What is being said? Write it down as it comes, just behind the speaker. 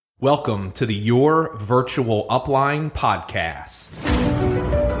Welcome to the Your Virtual Upline podcast.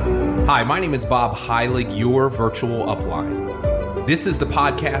 Hi, my name is Bob Heilig, Your Virtual Upline. This is the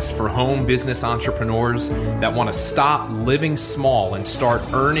podcast for home business entrepreneurs that want to stop living small and start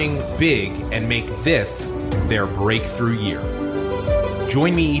earning big and make this their breakthrough year.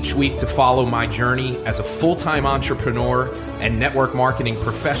 Join me each week to follow my journey as a full-time entrepreneur and network marketing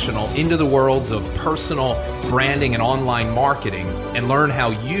professional into the worlds of personal branding and online marketing, and learn how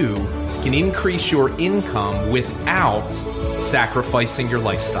you can increase your income without sacrificing your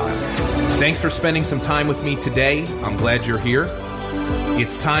lifestyle. Thanks for spending some time with me today. I'm glad you're here.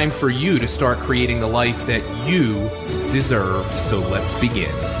 It's time for you to start creating the life that you deserve. So let's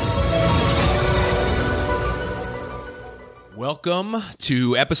begin. Welcome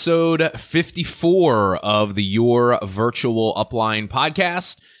to episode 54 of the Your Virtual Upline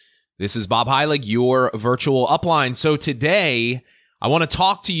podcast. This is Bob Heilig, Your Virtual Upline. So today, I want to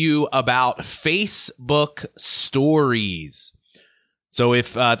talk to you about Facebook stories. So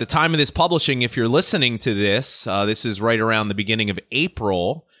if at the time of this publishing, if you're listening to this, this is right around the beginning of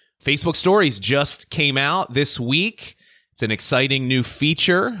April. Facebook stories just came out this week. It's an exciting new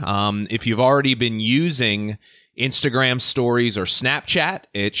feature. If you've already been using Instagram stories or Snapchat,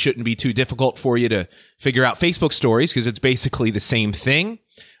 it shouldn't be too difficult for you to figure out Facebook stories because it's basically the same thing.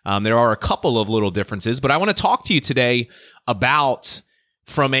 There are a couple of little differences, but I want to talk to you today about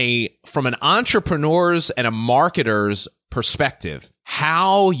from an entrepreneur's and a marketer's perspective,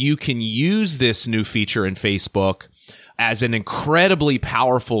 how you can use this new feature in Facebook as an incredibly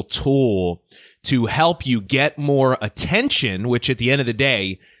powerful tool to help you get more attention, which at the end of the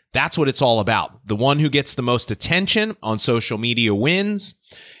day, that's what it's all about. The one who gets the most attention on social media wins.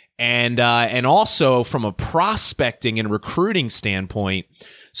 And also from a prospecting and recruiting standpoint,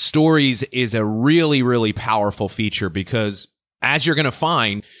 stories is a really, really powerful feature because as you're going to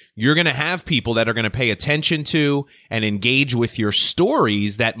find, you're going to have people that are going to pay attention to and engage with your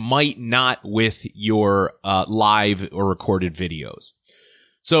stories that might not with your live or recorded videos.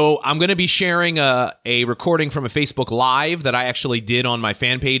 So I'm going to be sharing a recording from a Facebook Live that I actually did on my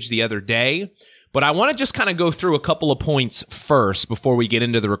fan page the other day. But I want to just kind of go through a couple of points first before we get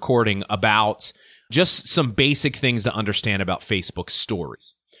into the recording about just some basic things to understand about Facebook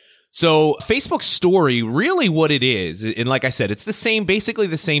stories. So Facebook story, really what it is, and like I said, it's basically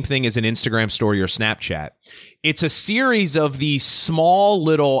the same thing as an Instagram story or Snapchat. It's a series of these small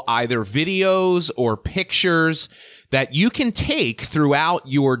little either videos or pictures that you can take throughout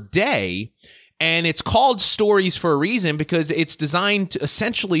your day. And it's called stories for a reason because it's designed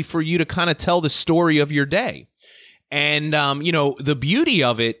essentially for you to kind of tell the story of your day. And, the beauty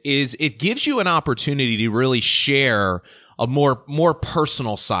of it is it gives you an opportunity to really share a more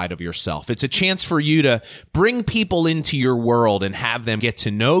personal side of yourself. It's a chance for you to bring people into your world and have them get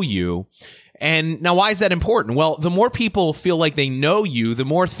to know you. And now, why is that important? Well, the more people feel like they know you, the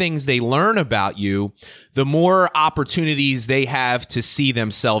more things they learn about you, the more opportunities they have to see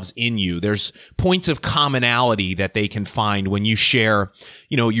themselves in you. There's points of commonality that they can find when you share,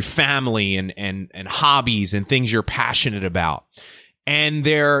 your family and hobbies and things you're passionate about. And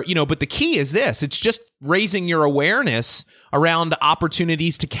but the key is this, it's just raising your awareness around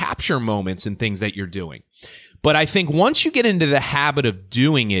opportunities to capture moments and things that you're doing. But I think once you get into the habit of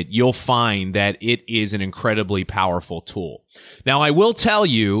doing it, you'll find that it is an incredibly powerful tool. Now, I will tell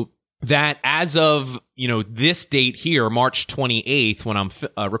you that as of, this date here, March 28th, when I'm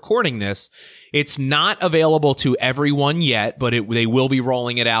recording this, it's not available to everyone yet, but they will be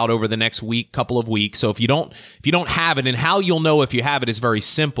rolling it out over the next couple of weeks. So if you don't have it, and how you'll know if you have it is very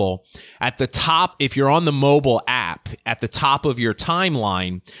simple. At the top, if you're on the mobile app, at the top of your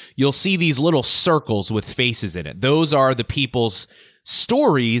timeline, you'll see these little circles with faces in it. Those are the people's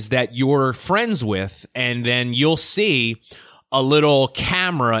stories that you're friends with, and then you'll see a little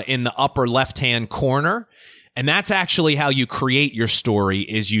camera in the upper left-hand corner. And that's actually how you create your story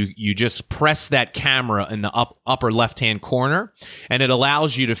is you just press that camera in the upper left-hand corner, and it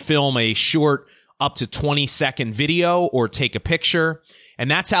allows you to film a short up to 20-second video or take a picture.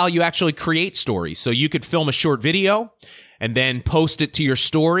 And that's how you actually create stories. So you could film a short video and then post it to your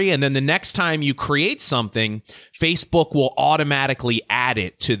story. And then the next time you create something, Facebook will automatically add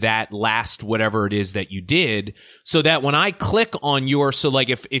it to that last whatever it is that you did, so that when I click on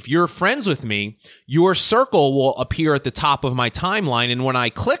if you're friends with me, your circle will appear at the top of my timeline. And when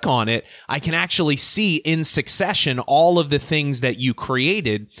I click on it, I can actually see in succession all of the things that you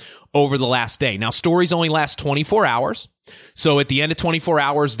created over the last day. Now, stories only last 24 hours. So at the end of 24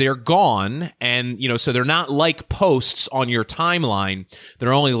 hours, they're gone. And, so they're not like posts on your timeline.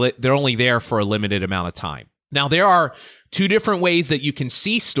 They're only there for a limited amount of time. Now, there are two different ways that you can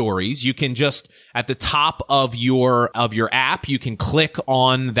see stories. You can just at the top of your app, you can click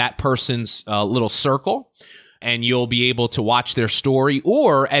on that person's little circle, and you'll be able to watch their story.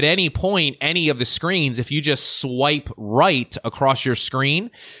 Or at any point, any of the screens, if you just swipe right across your screen,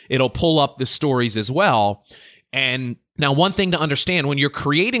 it'll pull up the stories as well. And now, one thing to understand, when you're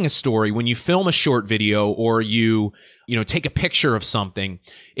creating a story, when you film a short video or you take a picture of something,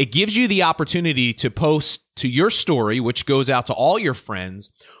 it gives you the opportunity to post to your story, which goes out to all your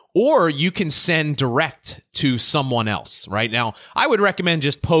friends, or you can send direct to someone else, right? Now, I would recommend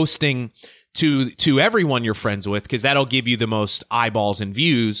just posting to everyone you're friends with, because that'll give you the most eyeballs and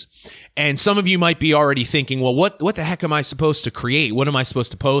views. And some of you might be already thinking, well, what the heck am I supposed to create? What am I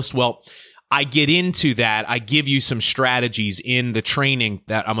supposed to post? Well, I get into that. I give you some strategies in the training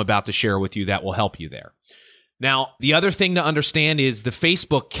that I'm about to share with you that will help you there. Now, the other thing to understand is the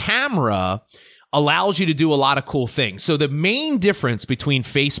Facebook camera allows you to do a lot of cool things. So the main difference between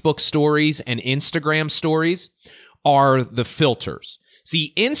Facebook stories and Instagram stories are the filters.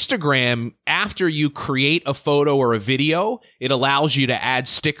 See, Instagram, after you create a photo or a video, it allows you to add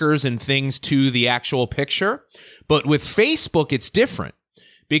stickers and things to the actual picture. But with Facebook, it's different,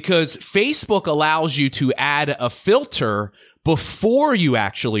 because Facebook allows you to add a filter before you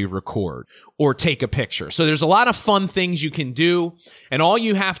actually record or take a picture. So there's a lot of fun things you can do. And all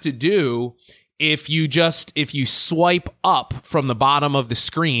you have to do, if you swipe up from the bottom of the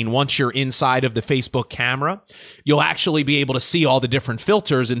screen, once you're inside of the Facebook camera, you'll actually be able to see all the different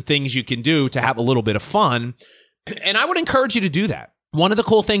filters and things you can do to have a little bit of fun. And I would encourage you to do that. One of the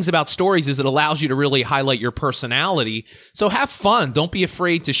cool things about stories is it allows you to really highlight your personality. So have fun. Don't be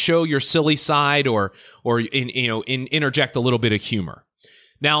afraid to show your silly side or interject a little bit of humor.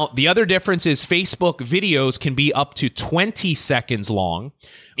 Now, the other difference is Facebook videos can be up to 20 seconds long.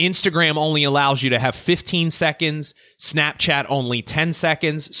 Instagram only allows you to have 15 seconds. Snapchat only 10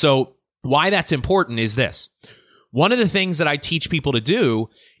 seconds. So why that's important is this. One of the things that I teach people to do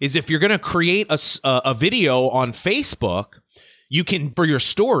is, if you're going to create a video on Facebook, you can, for your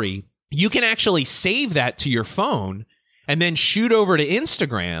story, you can actually save that to your phone and then shoot over to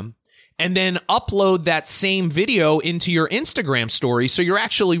Instagram and then upload that same video into your Instagram story. So you're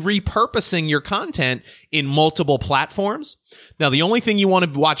actually repurposing your content in multiple platforms. Now, the only thing you want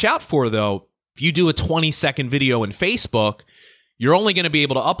to watch out for, though, if you do a 20-second video in Facebook, you're only going to be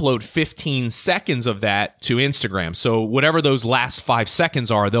able to upload 15 seconds of that to Instagram. So whatever those last 5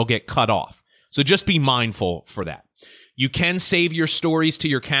 seconds are, they'll get cut off. So just be mindful for that. You can save your stories to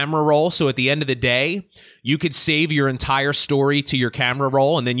your camera roll. So at the end of the day, you could save your entire story to your camera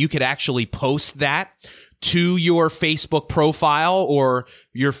roll, and then you could actually post that to your Facebook profile or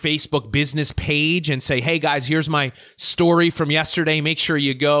your Facebook business page and say, hey guys, here's my story from yesterday. Make sure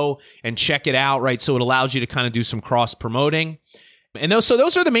you go and check it out, right? So it allows you to kind of do some cross promoting. And those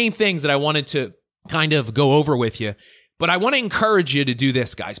are the main things that I wanted to kind of go over with you. But I want to encourage you to do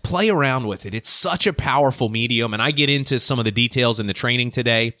this, guys. Play around with it. It's such a powerful medium, and I get into some of the details in the training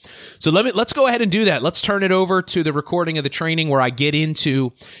today. So let's go ahead and do that. Let's turn it over to the recording of the training where I get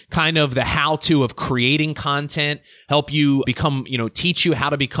into kind of the how-to of creating content, help you become, teach you how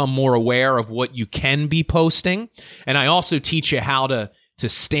to become more aware of what you can be posting. And I also teach you how to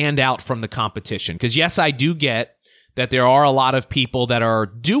stand out from the competition. Because yes, I do get that there are a lot of people that are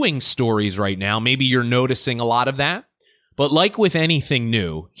doing stories right now. Maybe you're noticing a lot of that. But like with anything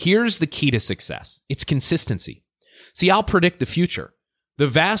new, here's the key to success. It's consistency. See, I'll predict the future. The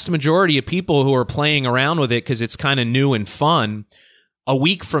vast majority of people who are playing around with it because it's kind of new and fun, a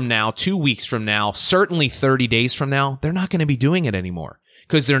week from now, 2 weeks from now, certainly 30 days from now, they're not going to be doing it anymore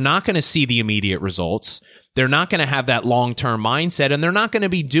because they're not going to see the immediate results. They're not going to have that long-term mindset, and they're not going to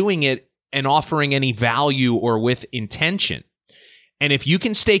be doing it and offering any value or with intention. And if you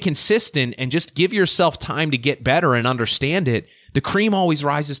can stay consistent and just give yourself time to get better and understand it, the cream always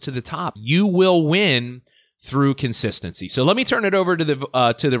rises to the top. You will win through consistency. So let me turn it over to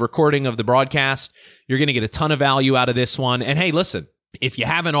the recording of the broadcast. You're going to get a ton of value out of this one. And hey, listen, if you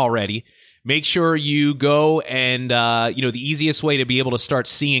haven't already, make sure you go and, the easiest way to be able to start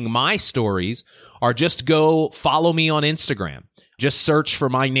seeing my stories are just go follow me on Instagram. Just search for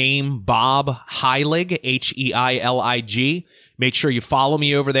my name, Bob Heilig, Heilig. Make sure you follow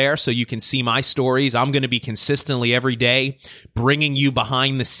me over there so you can see my stories. I'm going to be consistently every day bringing you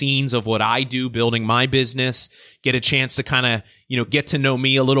behind the scenes of what I do, building my business, get a chance to kind of, get to know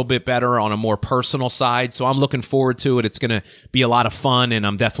me a little bit better on a more personal side. So I'm looking forward to it. It's going to be a lot of fun, and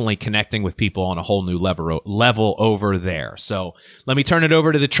I'm definitely connecting with people on a whole new level over there. So let me turn it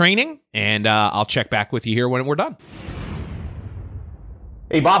over to the training, and I'll check back with you here when we're done.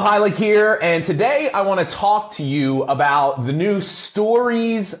 Hey, Bob Heilig here, and today I want to talk to you about the new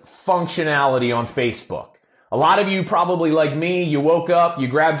Stories functionality on Facebook. A lot of you probably like me, you woke up, you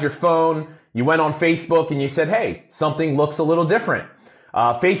grabbed your phone, you went on Facebook and you said, hey, something looks a little different.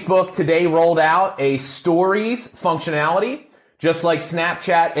 Facebook today rolled out a Stories functionality, just like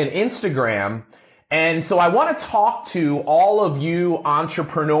Snapchat and Instagram. And so I want to talk to all of you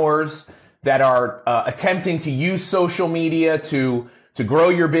entrepreneurs that are attempting to use social media to grow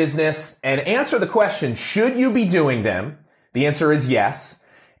your business and answer the question, should you be doing them? The answer is yes.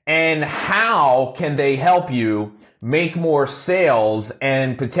 And how can they help you make more sales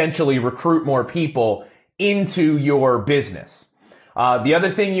and potentially recruit more people into your business? The other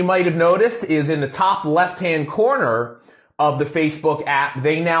thing you might have noticed is in the top left-hand corner of the Facebook app,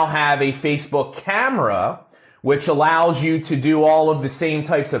 they now have a Facebook camera, which allows you to do all of the same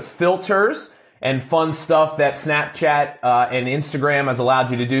types of filters and fun stuff that Snapchat and Instagram has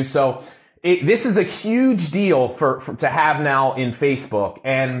allowed you to do. So this is a huge deal to have now in Facebook.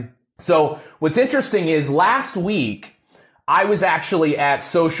 And so what's interesting is last week, I was actually at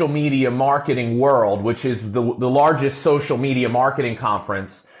Social Media Marketing World, which is the largest social media marketing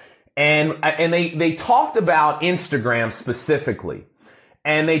conference. And they talked about Instagram specifically.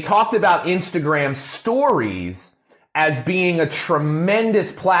 And they talked about Instagram stories as being a tremendous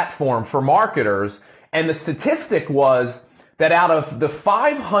platform for marketers. And the statistic was that out of the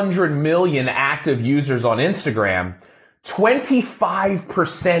 500 million active users on Instagram,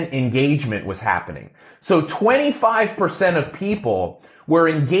 25% engagement was happening. So 25% of people were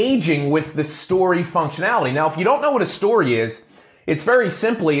engaging with the story functionality. Now, if you don't know what a story is, it's very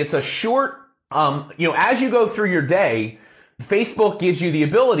simply, it's a short, as you go through your day, Facebook gives you the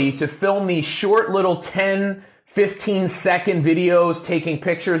ability to film these short little 10, 15-second videos taking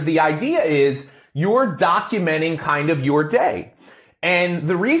pictures. The idea is you're documenting kind of your day. And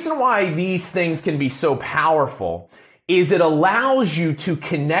the reason why these things can be so powerful is it allows you to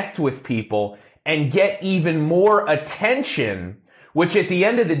connect with people and get even more attention, which at the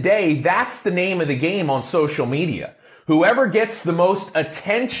end of the day, that's the name of the game on social media. Whoever gets the most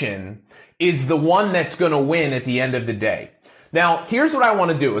attention is the one that's going to win at the end of the day. Now, here's what I want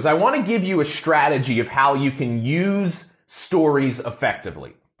to do is I want to give you a strategy of how you can use stories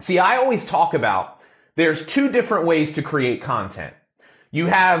effectively. See, I always talk about there's two different ways to create content. You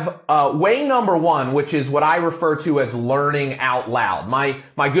have way number one, which is what I refer to as learning out loud.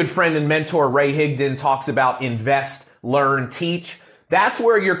 My good friend and mentor, Ray Higdon, talks about invest, learn, teach. That's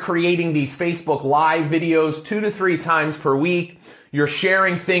where you're creating these Facebook Live videos 2 to 3 times per week. You're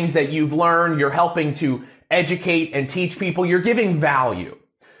sharing things that you've learned. You're helping to educate and teach people. You're giving value.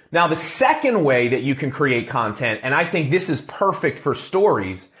 Now, the second way that you can create content, and I think this is perfect for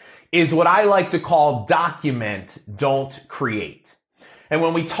stories, is what I like to call document, don't create. And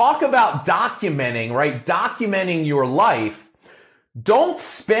when we talk about documenting, right, documenting your life, don't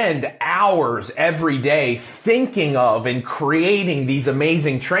spend hours every day thinking of and creating these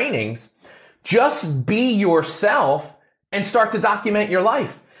amazing trainings. Just be yourself and start to document your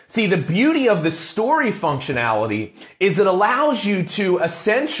life. See, the beauty of the story functionality is it allows you to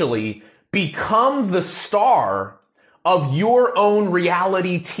essentially become the star of your own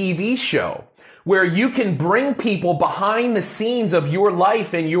reality TV show, where you can bring people behind the scenes of your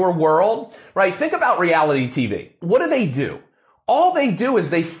life and your world, right? Think about reality TV. What do? All they do is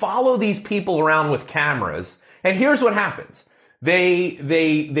they follow these people around with cameras. And here's what happens. They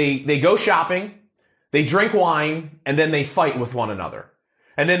go shopping, they drink wine, and then they fight with one another.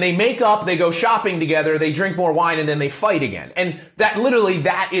 And then they make up, they go shopping together, they drink more wine, and then they fight again. And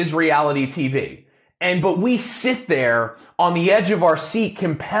that is reality TV. But we sit there on the edge of our seat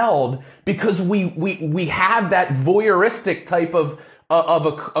compelled because we have that voyeuristic type of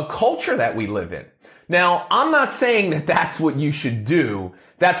a culture that we live in. Now, I'm not saying that that's what you should do.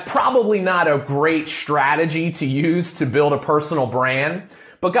 That's probably not a great strategy to use to build a personal brand.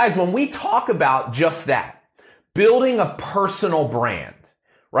 But guys, when we talk about just that, building a personal brand,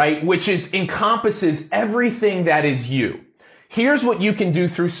 right, which encompasses everything that is you, here's what you can do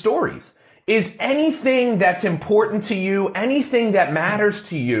through stories. Is anything that's important to you, anything that matters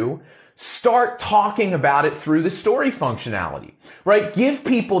to you, start talking about it through the story functionality, right? Give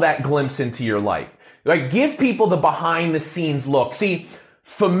people that glimpse into your life, right? Give people the behind the scenes look. See,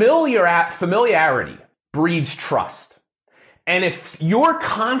 familiarity breeds trust. And if you're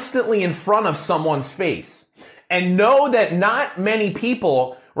constantly in front of someone's face and know that not many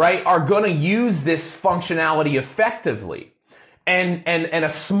people, right, are going to use this functionality effectively, and a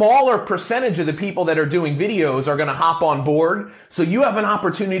smaller percentage of the people that are doing videos are going to hop on board. So you have an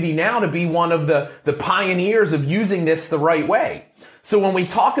opportunity now to be one of the pioneers of using this the right way. So when we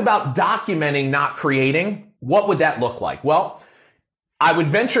talk about documenting, not creating, what would that look like? Well, I would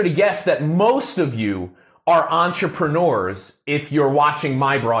venture to guess that most of you are entrepreneurs if you're watching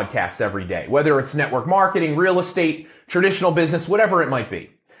my broadcasts every day, whether it's network marketing, real estate, traditional business, whatever it might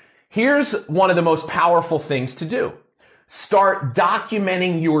be. Here's one of the most powerful things to do. Start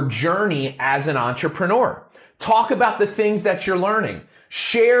documenting your journey as an entrepreneur. Talk about the things that you're learning.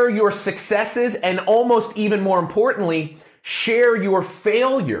 Share your successes, and almost even more importantly, share your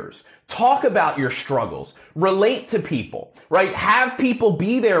failures. Talk about your struggles. Relate to people, right? Have people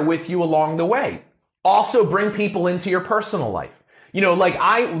be there with you along the way. Also bring people into your personal life. You know, like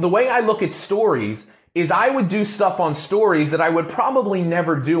the way I look at stories is I would do stuff on stories that I would probably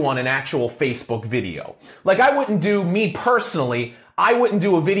never do on an actual Facebook video. Like I wouldn't do, me personally, I wouldn't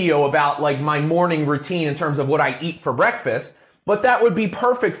do a video about like my morning routine in terms of what I eat for breakfast, but that would be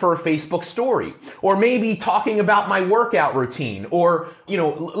perfect for a Facebook story. Or maybe talking about my workout routine, or, you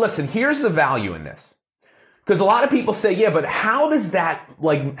know, listen, here's the value in this. Because a lot of people say, yeah, but how does that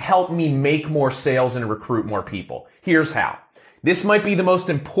like help me make more sales and recruit more people? Here's how. This might be the most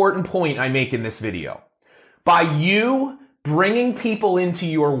important point I make in this video. By you bringing people into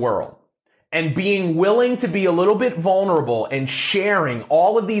your world and being willing to be a little bit vulnerable and sharing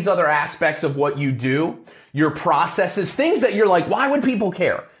all of these other aspects of what you do, your processes, things that you're like, why would people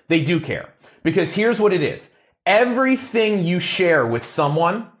care? They do care. Because here's what it is. Everything you share with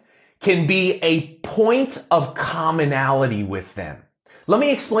someone can be a point of commonality with them. Let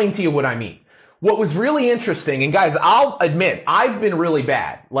me explain to you what I mean. What was really interesting, and guys, I'll admit, I've been really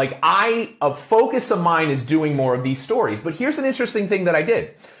bad. Like a focus of mine is doing more of these stories. But here's an interesting thing that I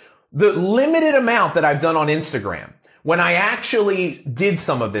did. The limited amount that I've done on Instagram, when I actually did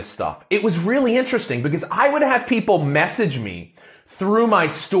some of this stuff, it was really interesting because I would have people message me through my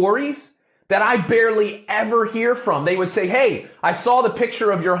stories that I barely ever hear from. They would say, hey, I saw the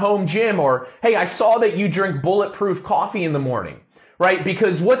picture of your home gym, or hey, I saw that you drink bulletproof coffee in the morning. Right?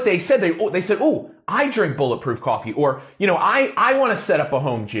 Because what they said, they said, oh, I drink bulletproof coffee, or, you know, I want to set up a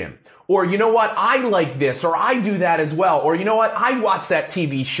home gym, or, you know what, I like this, or I do that as well, or, you know what, I watch that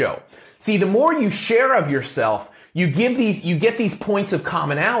TV show. See, the more you share of yourself, you get these points of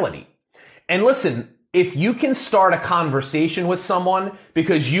commonality. And listen, if you can start a conversation with someone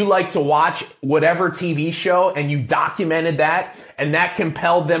because you like to watch whatever TV show and you documented that, and that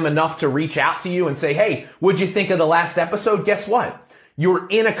compelled them enough to reach out to you and say, hey, what'd you think of the last episode? Guess what? You're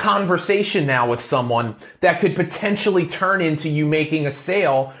in a conversation now with someone that could potentially turn into you making a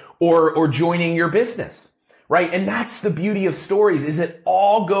sale or joining your business, right? And that's the beauty of stories, is it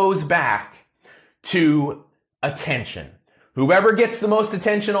all goes back to attention. Whoever gets the most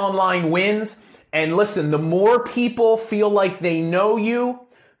attention online wins. And listen, the more people feel like they know you,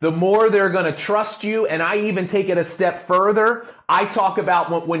 the more they're going to trust you. And I even take it a step further. I talk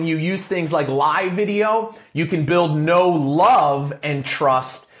about when you use things like live video, you can build know, love, and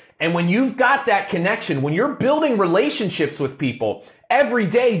trust. And when you've got that connection, when you're building relationships with people, every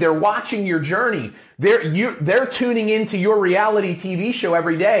day they're watching your journey. They're tuning into your reality TV show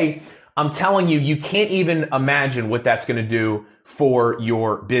every day. I'm telling you, you can't even imagine what that's going to do for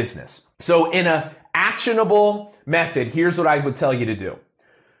your business. So in a actionable method, here's what I would tell you to do.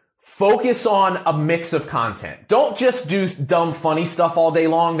 Focus on a mix of content. Don't just do dumb, funny stuff all day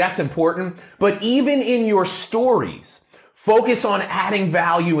long. That's important. But even in your stories, focus on adding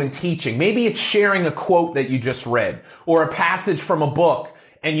value and teaching. Maybe it's sharing a quote that you just read or a passage from a book,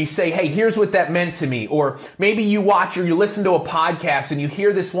 and you say, hey, here's what that meant to me. Or maybe you watch or you listen to a podcast and you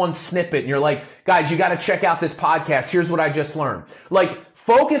hear this one snippet and you're like, guys, you got to check out this podcast. Here's what I just learned. Like,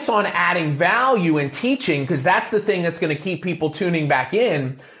 focus on adding value and teaching, because that's the thing that's going to keep people tuning back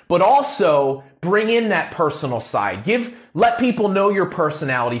in. But also bring in that personal side. Let people know your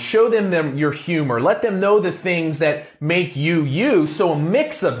personality. Show them your humor. Let them know the things that make you you. So a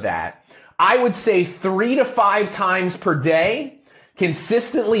mix of that. I would say 3 to 5 times per day.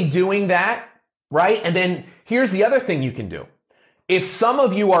 Consistently doing that, right? And then here's the other thing you can do. If some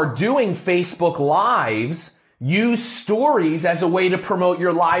of you are doing Facebook Lives, use stories as a way to promote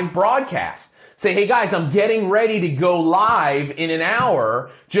your live broadcast. Say, hey guys, I'm getting ready to go live in an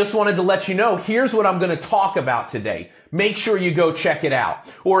hour. Just wanted to let you know, here's what I'm going to talk about today. Make sure you go check it out.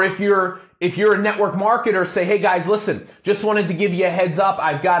 Or if you're a network marketer, say, hey guys, listen, just wanted to give you a heads up.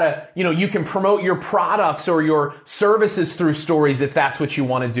 I've got you can promote your products or your services through stories if that's what you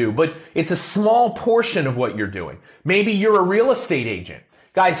want to do. But it's a small portion of what you're doing. Maybe you're a real estate agent.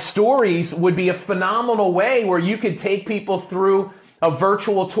 Guys, stories would be a phenomenal way where you could take people through a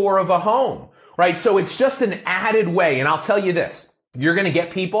virtual tour of a home, right? So it's just an added way. And I'll tell you this, you're going to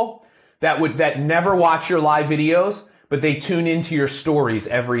get people that never watch your live videos, but they tune into your stories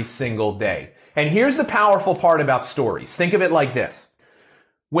every single day. And here's the powerful part about stories. Think of it like this.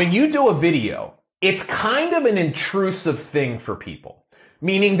 When you do a video, it's kind of an intrusive thing for people,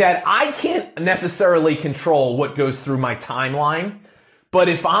 meaning that I can't necessarily control what goes through my timeline. But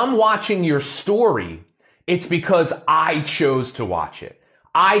if I'm watching your story, it's because I chose to watch it.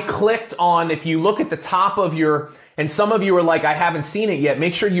 I clicked on, if you look at the top of your, and some of you are like, I haven't seen it yet,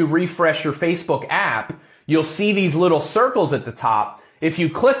 make sure you refresh your Facebook app. You'll see these little circles at the top. If you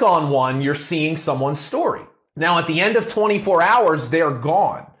click on one, you're seeing someone's story. Now, at the end of 24 hours, they're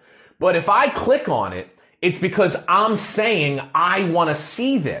gone. But if I click on it, it's because I'm saying I want to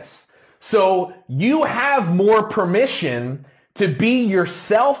see this. So you have more permission to be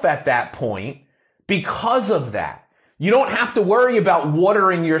yourself at that point because of that. You don't have to worry about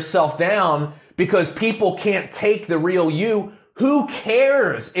watering yourself down because people can't take the real you. Who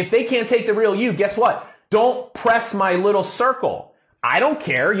cares? If they can't take the real you, guess what? Don't press my little circle. I don't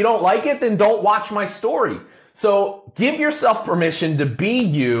care. You don't like it? Then don't watch my story. So give yourself permission to be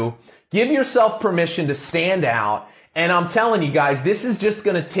you. Give yourself permission to stand out. And I'm telling you guys, this is just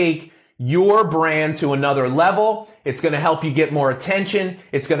going to take your brand to another level. It's going to help you get more attention.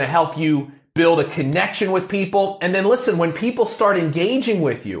 It's going to help you build a connection with people. And then listen, when people start engaging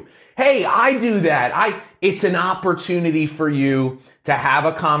with you, hey, I do that. It's an opportunity for you to have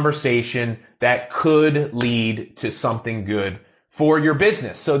a conversation that could lead to something good for your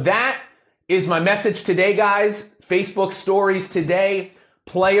business. So that is my message today, guys. Facebook stories today.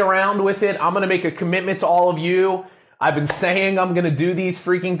 Play around with it. I'm going to make a commitment to all of you. I've been saying I'm going to do these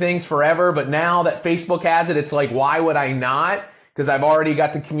freaking things forever, but now that Facebook has it, it's like, why would I not? Because I've already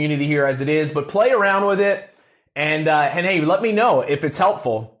got the community here as it is. But play around with it, and hey, let me know if it's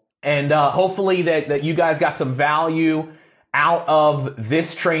helpful. And hopefully that you guys got some value out of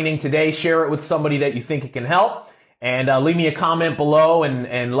this training today. Share it with somebody that you think it can help, and leave me a comment below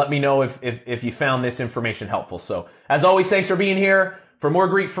and let me know if you found this information helpful. So as always, thanks for being here. For more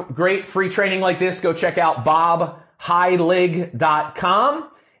great free training like this, go check out bobheilig.com.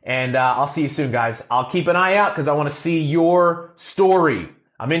 And I'll see you soon, guys. I'll keep an eye out because I want to see your story.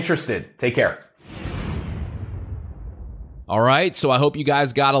 I'm interested. Take care. All right, so I hope you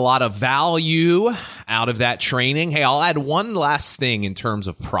guys got a lot of value out of that training. Hey, I'll add one last thing in terms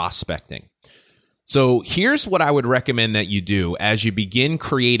of prospecting. So here's what I would recommend that you do as you begin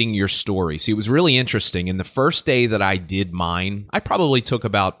creating your story. See, it was really interesting. In the first day that I did mine, I probably took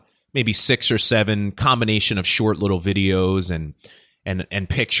about maybe 6 or 7 combination of short little videos and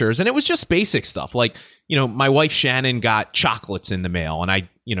pictures. And it was just basic stuff. Like, my wife Shannon got chocolates in the mail, and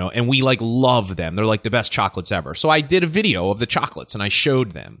and we love them. They're like the best chocolates ever. So I did a video of the chocolates and I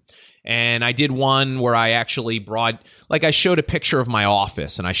showed them. And I did one where I actually I showed a picture of my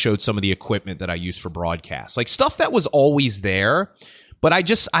office and I showed some of the equipment that I use for broadcasts, like stuff that was always there, but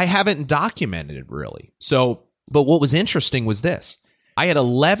I haven't documented it really. So, but what was interesting was this. I had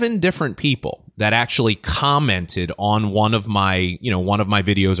 11 different people that actually commented on one of my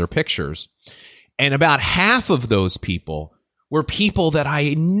videos or pictures. And about half of those people were people that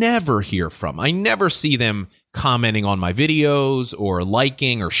I never hear from. I never see them commenting on my videos or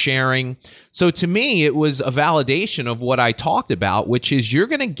liking or sharing. So to me, it was a validation of what I talked about, which is you're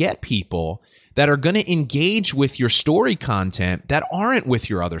going to get people that are going to engage with your story content that aren't with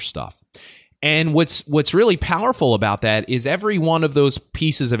your other stuff. And what's really powerful about that is every one of those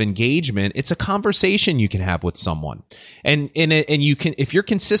pieces of engagement, it's a conversation you can have with someone. And you can, if you're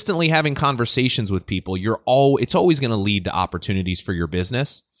consistently having conversations with people, it's always going to lead to opportunities for your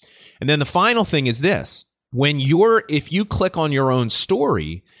business. And then the final thing is this. If you click on your own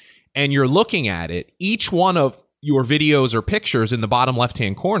story and you're looking at it, each one of your videos or pictures in the bottom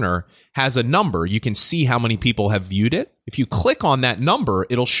left-hand corner has a number. You can see how many people have viewed it. If you click on that number,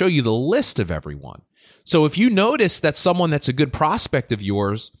 it'll show you the list of everyone. So if you notice that someone that's a good prospect of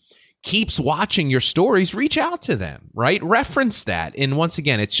yours keeps watching your stories, reach out to them, right? Reference that. And once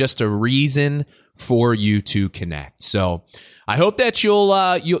again, it's just a reason for you to connect. So I hope that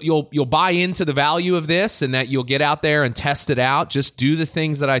you'll buy into the value of this and that you'll get out there and test it out. Just do the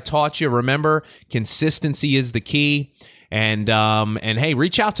things that I taught you. Remember, consistency is the key. And hey,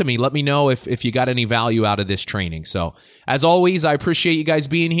 reach out to me. Let me know if you got any value out of this training. So as always, I appreciate you guys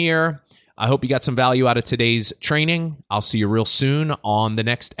being here. I hope you got some value out of today's training. I'll see you real soon on the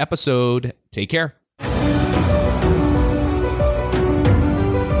next episode. Take care.